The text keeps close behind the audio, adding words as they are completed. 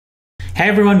Hey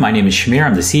everyone, my name is Shamir.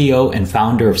 I'm the CEO and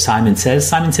founder of Simon Says.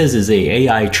 Simon Says is a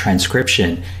AI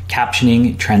transcription,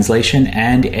 captioning, translation,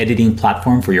 and editing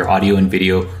platform for your audio and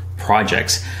video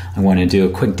projects. I want to do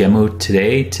a quick demo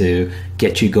today to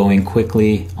get you going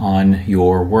quickly on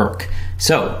your work.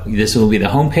 So this will be the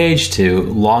homepage. To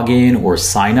log in or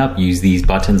sign up, use these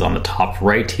buttons on the top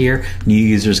right here. New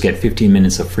users get 15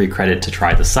 minutes of free credit to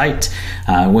try the site.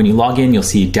 When you log in, you'll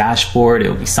see a dashboard.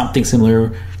 It'll be something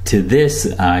similar to this.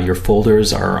 Your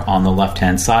folders are on the left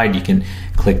hand side. You can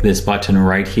click this button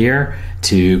right here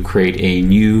to create a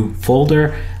new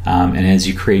folder, and as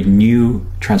you create new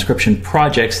transcription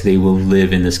projects, they will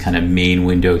live in this kind of main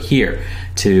window here.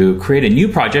 To create a new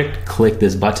project, click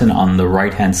this button on the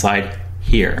right hand side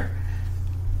here.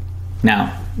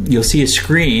 Now you'll see a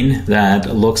screen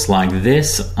that looks like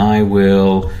this. I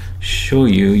will show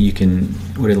you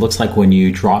what it looks like when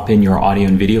you drop in your audio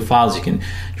and video files. You can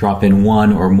drop in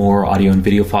one or more audio and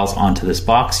video files onto this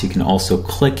box. You can also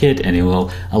click it and it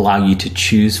will allow you to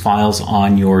choose files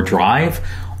on your drive,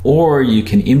 or you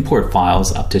can import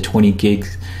files up to 20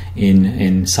 gigs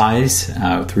in size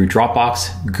through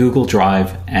Dropbox, Google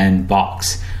Drive, and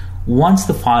Box. Once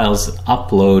the files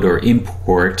upload or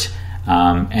import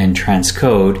and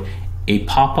transcode, a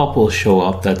pop-up will show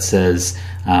up that says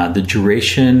the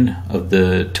duration of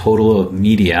the total of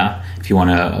media. If you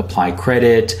want to apply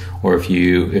credit, or if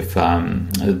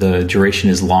the duration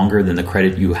is longer than the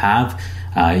credit you have,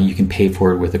 you can pay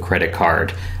for it with a credit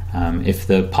card. If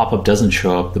the pop-up doesn't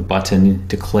show up, the button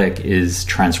to click is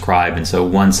transcribe, and so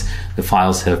once the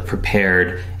files have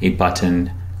prepared, a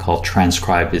button called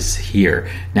transcribe is here.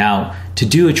 Now, to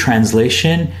do a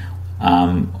translation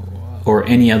or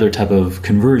any other type of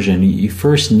conversion, you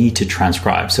first need to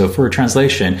transcribe. So for a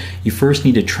translation, you first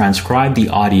need to transcribe the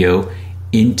audio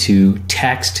into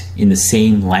text in the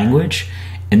same language,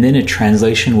 and then a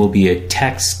translation will be a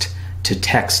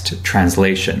text-to-text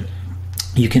translation.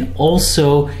 You can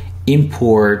also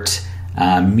import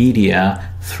media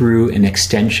through an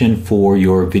extension for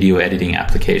your video editing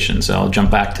application. So I'll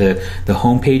jump back to the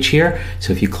home page here.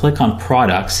 So if you click on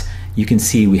products, you can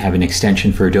see we have an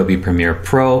extension for Adobe Premiere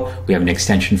Pro. We have an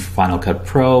extension for Final Cut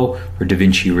Pro, for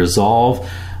DaVinci Resolve.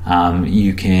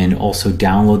 You can also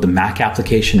download the Mac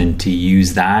application and to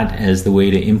use that as the way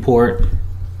to import.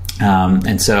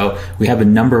 And so we have a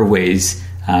number of ways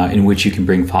in which you can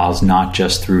bring files, not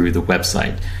just through the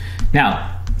website.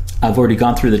 Now, I've already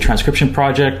gone through the transcription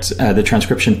project, the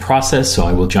transcription process, so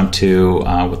I will jump to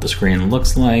what the screen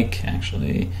looks like.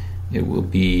 Actually, it will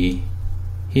be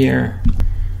here.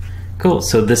 Cool,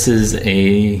 so this is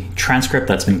a transcript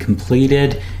that's been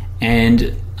completed,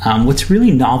 and what's really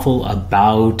novel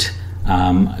about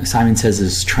Simon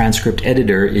Says' Transcript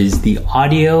Editor is the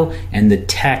audio and the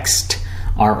text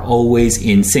are always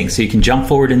in sync. So you can jump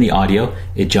forward in the audio,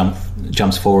 it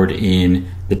jumps forward in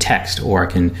the text, or I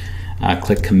can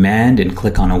click Command and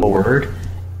click on a word,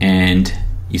 and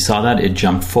you saw that it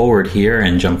jumped forward here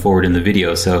and jumped forward in the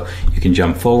video. So you can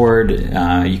jump forward,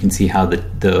 you can see how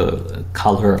the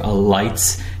color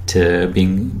alights to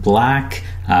being black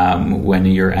when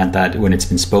it's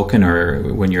been spoken,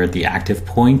 or when you're at the active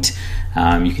point.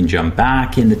 You can jump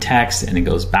back in the text and it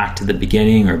goes back to the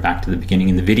beginning, or back to the beginning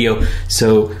in the video.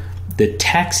 So the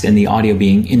text and the audio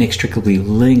being inextricably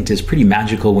linked is pretty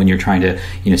magical when you're trying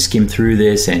to skim through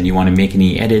this and you want to make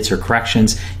any edits or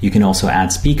corrections. You can also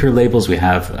add speaker labels. We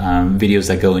have videos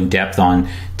that go in depth on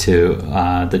to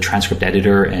the transcript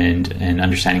editor and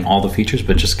understanding all the features,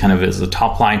 but just kind of as a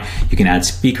top line, you can add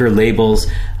speaker labels.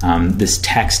 This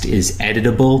text is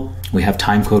editable. We have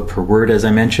time code per word, as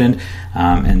I mentioned,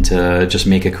 and to just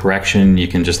make a correction, you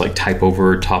can just like type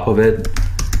over top of it.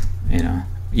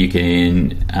 You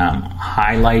can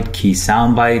highlight key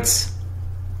sound bites,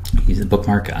 use the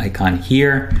bookmark icon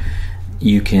here.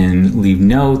 You can leave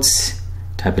notes,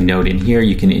 type a note in here.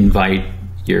 You can invite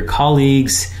your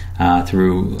colleagues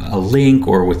through a link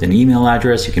or with an email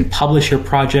address. You can publish your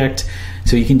project.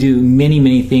 So you can do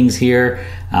many things here.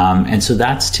 And so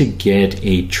that's to get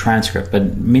a transcript,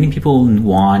 but many people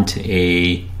want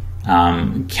a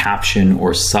caption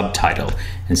or subtitle.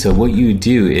 And so what you would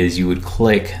do is you would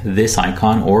click this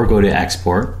icon or go to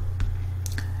export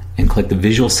and click the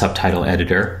visual subtitle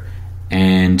editor.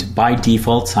 And by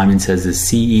default, Simon Says is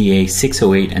CEA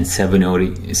 608 and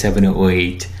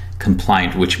 708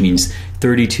 compliant, which means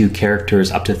 32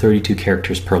 characters, up to 32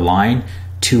 characters per line,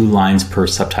 2 lines per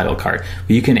subtitle card.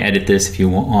 But you can edit this if you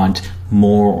want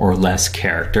more or less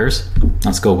characters.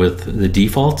 Let's go with the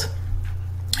default.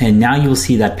 And now you'll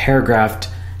see that paragraphed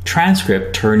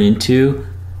transcript turn into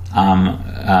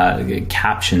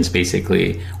captions,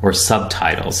 basically, or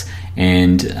subtitles.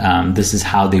 and this is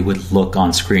how they would look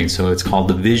on screen. So it's called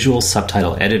the Visual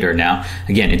Subtitle Editor. Now,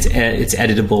 again, it's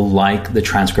editable like the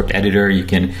Transcript Editor. You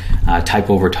can type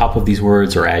over top of these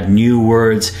words or add new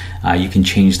words. You can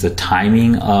change the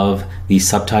timing of these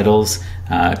subtitles.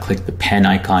 Click the pen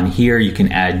icon here. You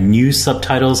can add new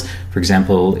subtitles. For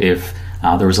example, if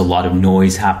there was a lot of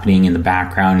noise happening in the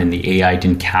background and the AI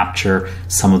didn't capture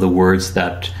some of the words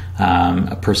that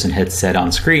a person had said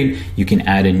on screen, you can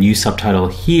add a new subtitle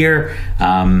here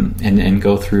and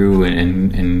go through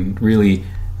and really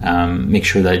make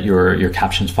sure that your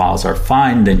captions files are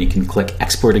fine. Then you can click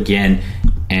export again,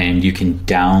 and you can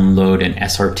download an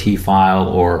SRT file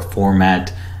or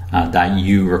format that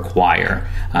you require.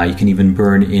 You can even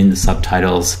burn in the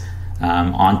subtitles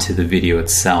onto the video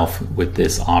itself with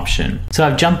this option. So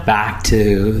I've jumped back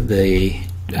to the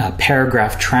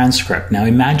paragraph transcript. Now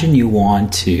imagine you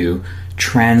want to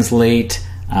translate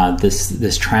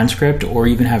this transcript, or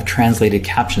even have translated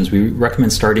captions. We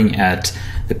recommend starting at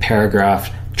the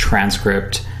paragraph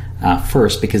transcript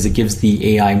first, because it gives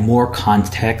the AI more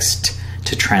context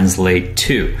to translate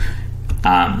to.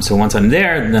 So once I'm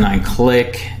there, then I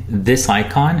click this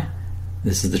icon.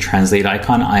 This is the translate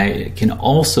icon. I can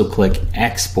also click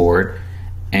export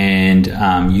and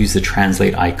use the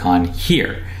translate icon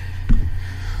here.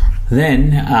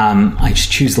 Then I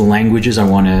just choose the languages I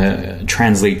want to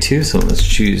translate to. So let's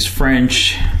choose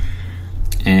French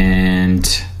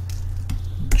and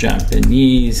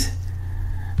Japanese.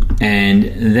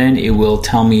 And then it will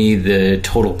tell me the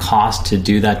total cost to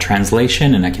do that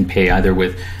translation, and I can pay either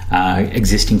with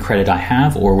existing credit I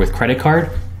have or with credit card.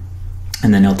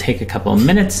 And then it'll take a couple of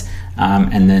minutes,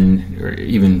 and then or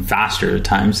even faster at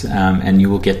times, and you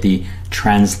will get the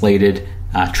translated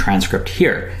transcript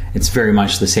here. It's very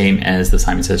much the same as the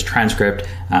Simon Says transcript.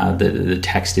 The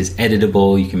text is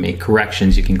editable. You can make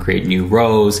corrections. You can create new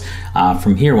rows.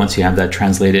 From here, once you have that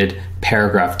translated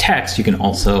paragraph text, you can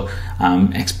also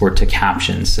export to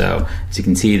captions. So as you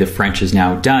can see, the French is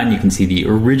now done. You can see the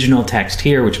original text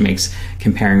here, which makes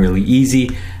comparing really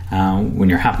easy. When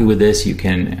you're happy with this, you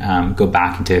can go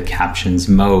back into captions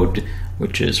mode,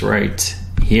 which is right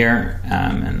here,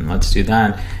 and let's do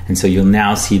that. And so you'll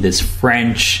now see this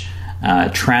French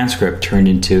transcript turned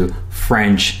into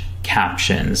French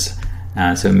captions.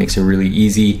 So it makes it really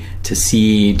easy to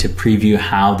see, to preview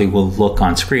how they will look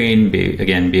on screen, be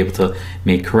able to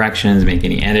make corrections, make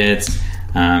any edits.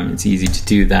 It's easy to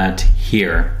do that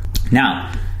here.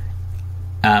 Now,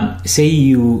 say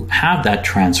you have that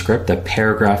transcript, that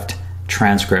paragraphed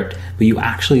transcript, but you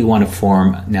actually want to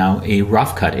form now a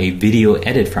rough cut, a video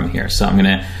edit from here. So I'm going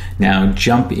to now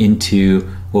jump into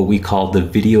what we call the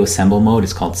video assemble mode.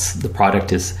 It's called, the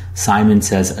product is Simon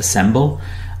Says Assemble,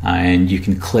 and you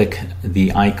can click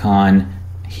the icon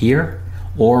here,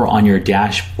 or on your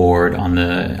dashboard on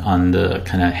the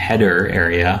kind of header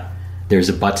area, there's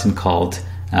a button called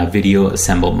video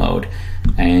assemble mode,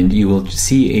 and you will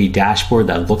see a dashboard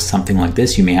that looks something like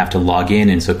this. You may have to log in,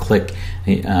 and so click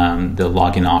the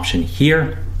login option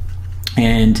here,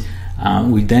 and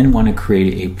we then want to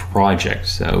create a project.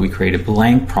 So we create a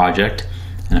blank project,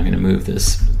 and I'm going to move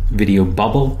this video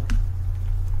bubble.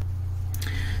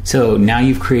 So now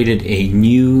you've created a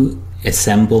new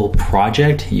assemble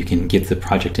project. You can give the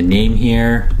project a name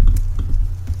here.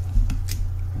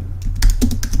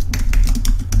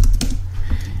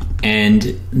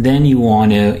 And then you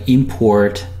want to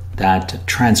import that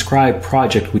transcribe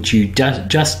project, which you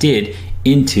just did,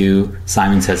 into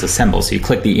Simon Says Assemble. So you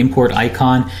click the import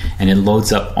icon, and it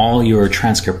loads up all your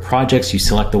transcript projects. You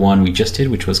select the one we just did,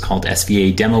 which was called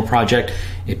SVA Demo Project.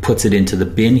 It puts it into the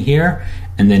bin here,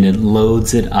 and then it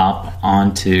loads it up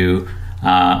onto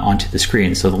the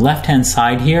screen. So the left-hand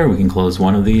side here, we can close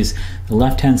one of these. The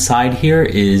left-hand side here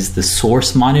is the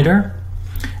source monitor,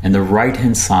 and the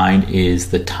right-hand side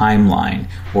is the timeline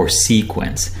or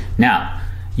sequence. Now,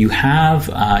 you have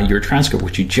your transcript,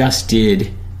 which you just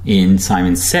did in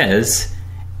Simon Says,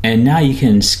 and now you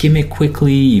can skim it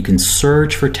quickly. You can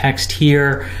search for text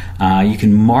here. You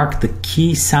can mark the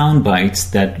key sound bites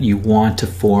that you want to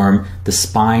form the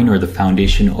spine or the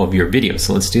foundation of your video.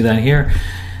 So let's do that here.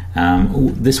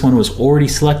 This one was already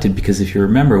selected because, if you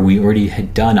remember, we already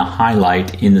had done a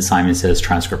highlight in the Simon Says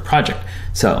transcript project.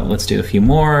 So let's do a few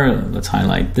more. Let's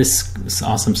highlight this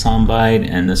awesome soundbite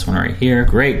and this one right here.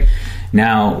 Great.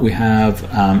 Now we have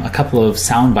a couple of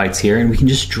sound bites here, and we can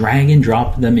just drag and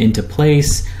drop them into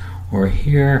place or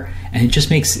here, and it just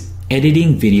makes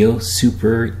editing video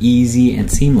super easy and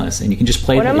seamless, and you can just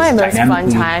play. One of my most fun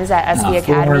times at SB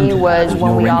Academy was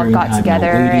when we all got together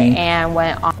and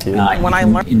went on. When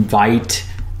I invite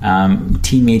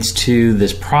teammates to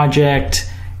this project,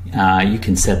 You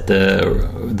can set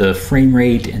the frame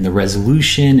rate and the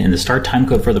resolution and the start time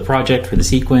code for the project, for the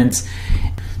sequence.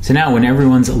 So now when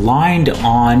everyone's aligned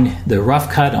on the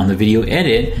rough cut on the video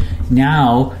edit,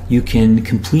 now you can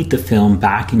complete the film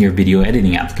back in your video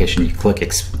editing application. You click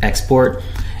export,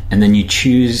 and then you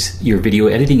choose your video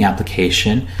editing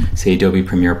application, say Adobe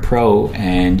Premiere Pro,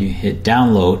 and you hit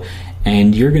download,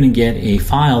 and you're going to get a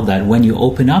file that when you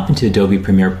open up into Adobe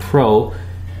Premiere Pro,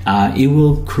 it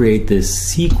will create this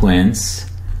sequence,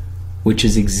 which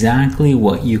is exactly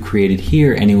what you created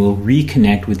here, and it will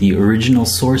reconnect with the original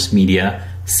source media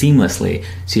seamlessly.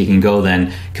 So you can go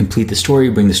then complete the story,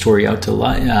 bring the story out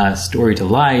to story to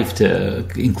life, to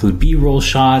include B-roll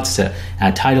shots, to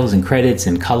add titles and credits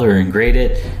and color and grade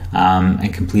it,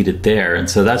 and complete it there. And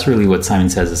so that's really what Simon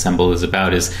Says Assemble is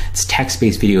about. It's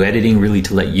text-based video editing, really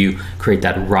to let you create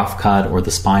that rough cut or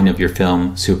the spine of your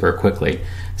film super quickly.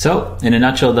 So in a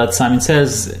nutshell, that's Simon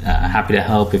Says. Happy to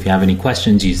help. If you have any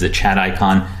questions, use the chat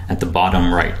icon at the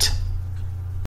bottom right.